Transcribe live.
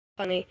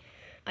funny.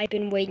 I've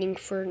been waiting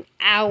for an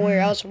hour.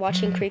 I was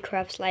watching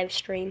KreekCraft's live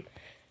stream.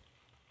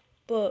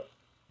 But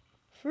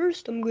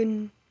first I'm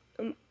gonna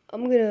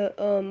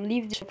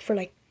leave this for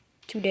like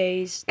 2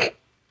 days.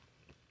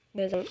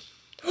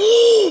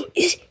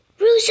 Is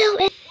Russo?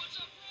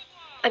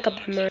 I got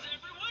bummer.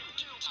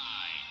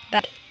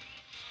 Bad.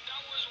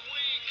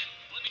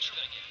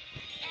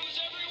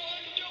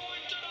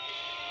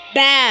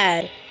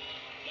 Bad.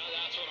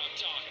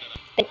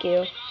 Thank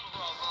you.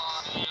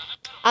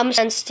 I'm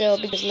stand still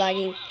because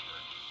lagging.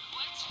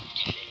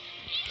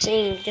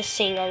 Just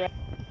sing already.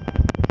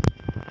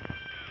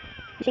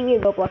 Singing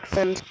Roblox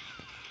songs. I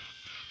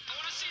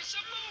want to see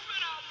some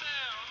movement out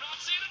there. I'm not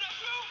seeing enough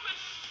movement.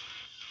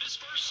 This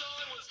first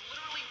song was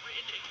literally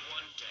written in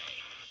one day.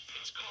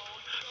 It's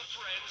called A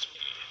Friend's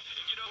Maiden.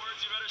 If you know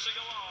words, you better sing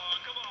along.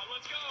 Come on,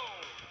 let's go.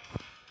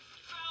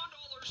 Found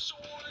all our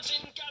swords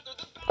and gathered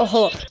the Oh,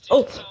 hold up.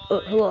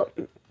 Hold up.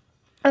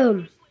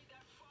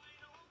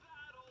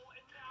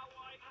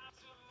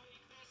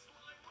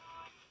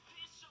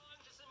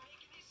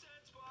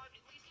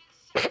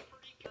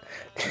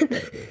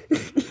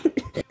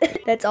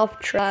 That's off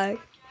track.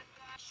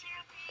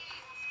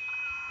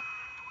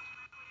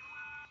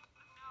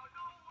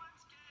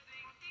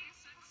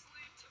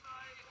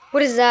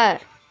 What is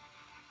that?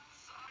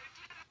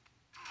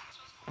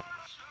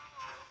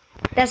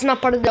 That's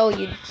not part of the show.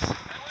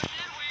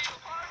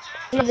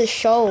 It's not the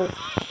show.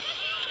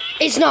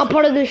 It's not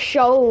part of the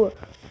show.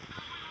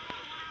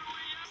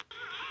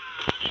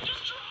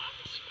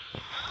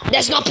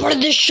 That's not part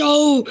of the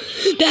show.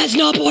 That's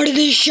not part of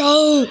the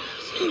show.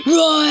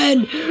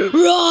 Run!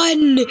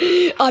 Run!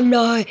 I'm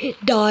not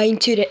dying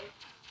today.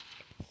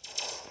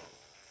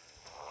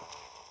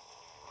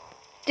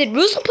 Did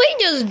Russo Play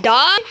just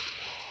die?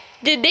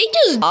 Did they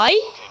just die? Okay,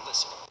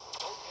 listen.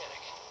 Don't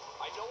panic.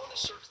 I know on the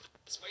surface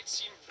this might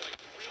seem like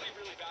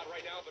really bad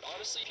right now, but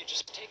honestly, if you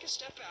just take a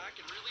step back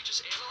and really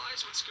just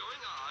analyze what's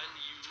going on,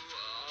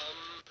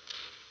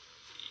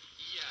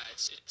 yeah,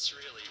 it's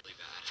really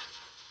bad.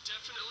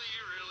 Definitely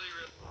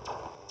really.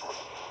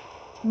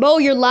 Bo,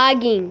 you're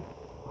lagging.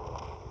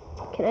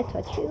 Can I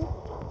touch you?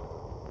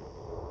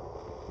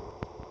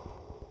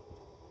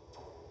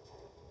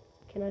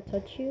 Can I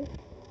touch you?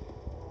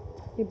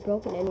 You're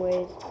broken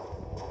anyways.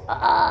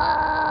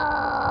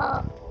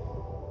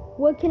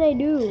 What can I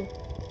do?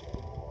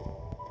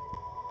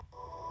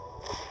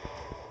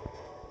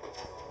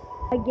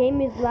 My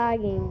game is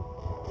lagging.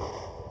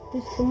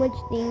 There's too much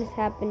things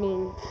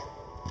happening.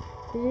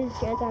 There's a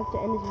chance I have to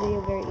end this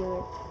video very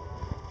early.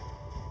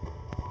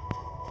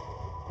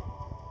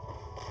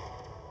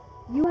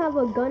 You have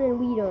a gun and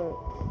we don't.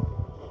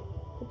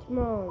 What's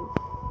wrong?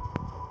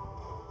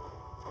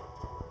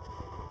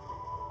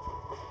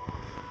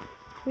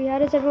 How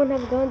does everyone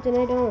have guns and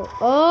I don't?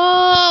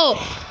 Oh!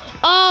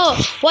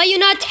 Why you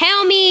not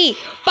tell me?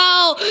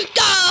 Bo,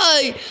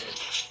 die!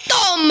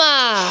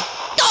 Toma!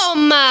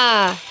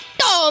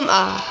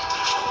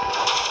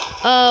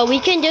 We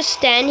can just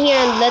stand here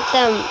and let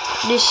them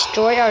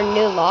destroy our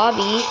new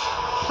lobby.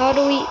 How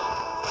do we...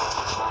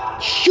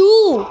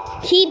 Shoot!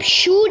 Keep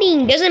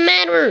shooting, doesn't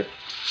matter.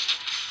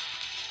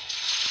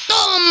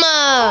 Toma! Oh,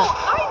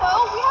 I know,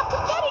 we have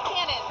confetti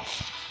cannons.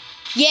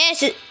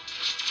 Yes.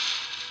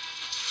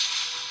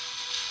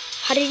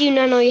 How did you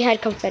not know you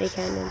had confetti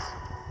cannons?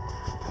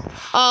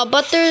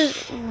 But there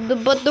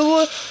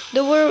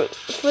were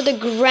for the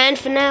grand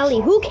finale.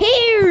 Who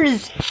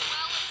cares? Well,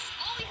 it's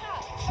all we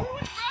have.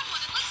 Everyone grab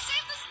one and let's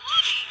save this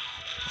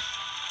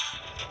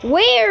lobby.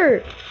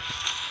 Where?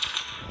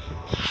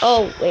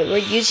 Oh, wait, we're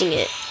using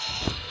it.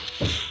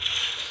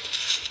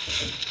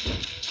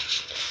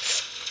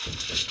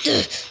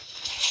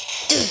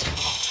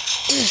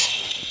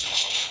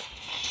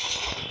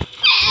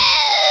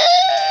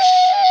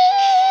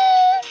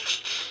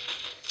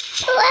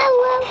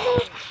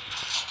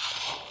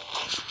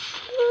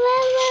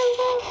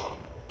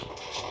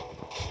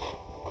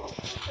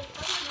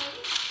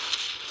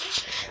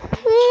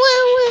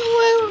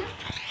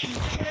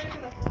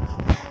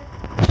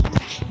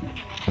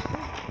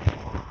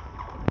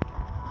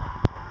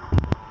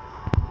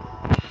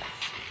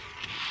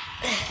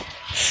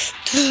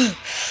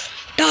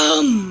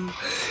 Dumb!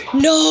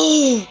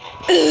 No!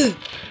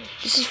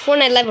 This is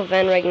Fortnite live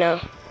event right now.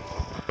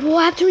 We'll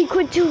have to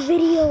record 2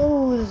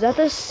 videos at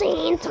the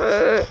same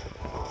time.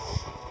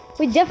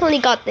 We definitely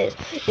got this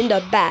in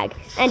the bag.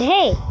 And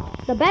hey,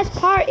 the best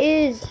part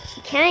is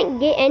can't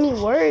get any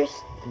worse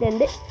than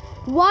this.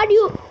 Why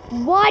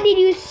did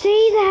you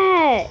say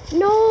that?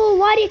 No,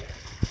 why did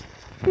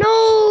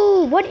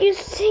you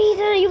say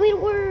that? You made it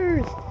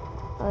worse.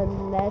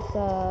 Unless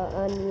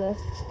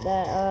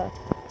that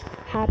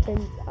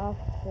happens, of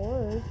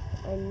course.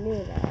 I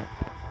knew that.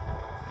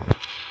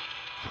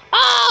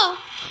 Oh!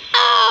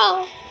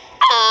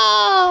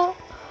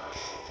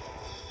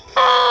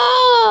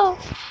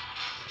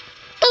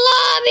 The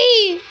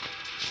lobby!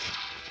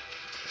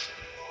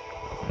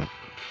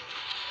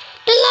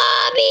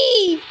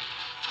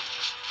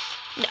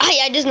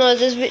 I just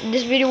noticed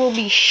this video will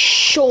be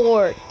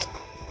short.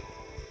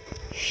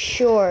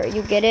 Sure,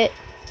 you get it?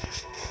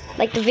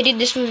 Like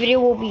this video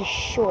will be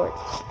short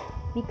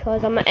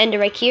because I'm gonna end it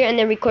right here and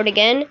then record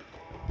again.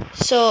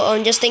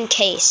 So just in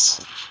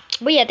case.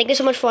 But yeah, thank you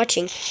so much for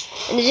watching.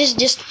 And this is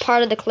just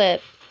part of the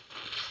clip.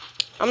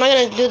 I'm not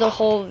gonna do the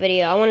whole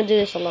video. I want to do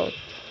this alone.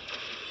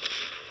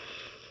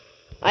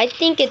 I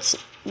think it's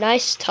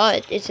nice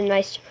touch. It's a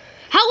nice.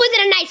 How is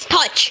it a nice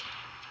touch?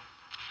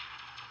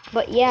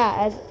 But yeah,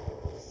 as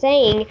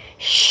saying,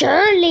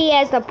 surely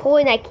as the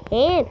point I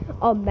can't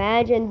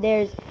imagine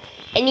there's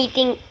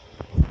anything.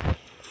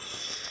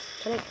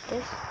 Can I get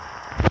this?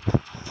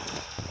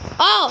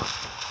 Oh!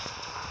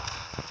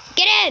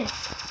 Get in!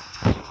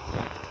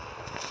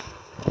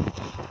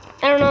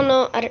 I don't know,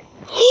 no, I don't.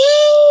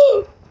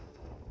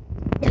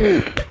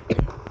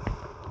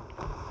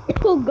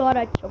 Oh god,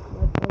 I choked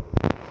myself.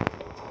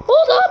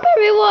 Hold up,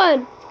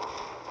 everyone!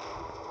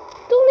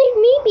 Don't leave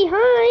me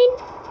behind!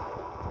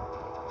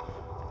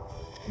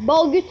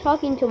 Bo, you're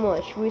talking too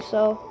much,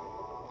 Russo.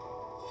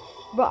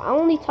 Bro, I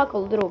only talk a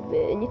little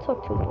bit, and you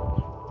talk too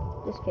much.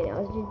 Just kidding, I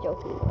was just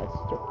joking. I was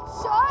joking.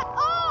 Shut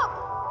up!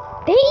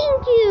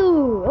 Thank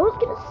you! I was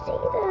gonna say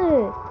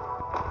that.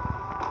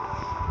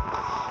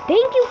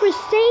 Thank you for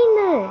saying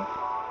that.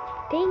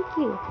 Thank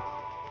you.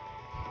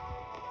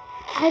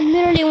 I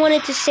literally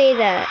wanted to say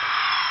that.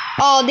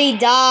 Oh, they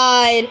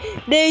died.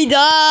 They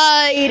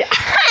died.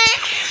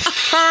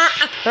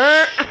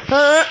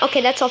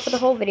 Okay, that's all for the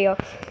whole video.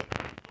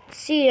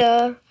 See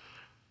ya.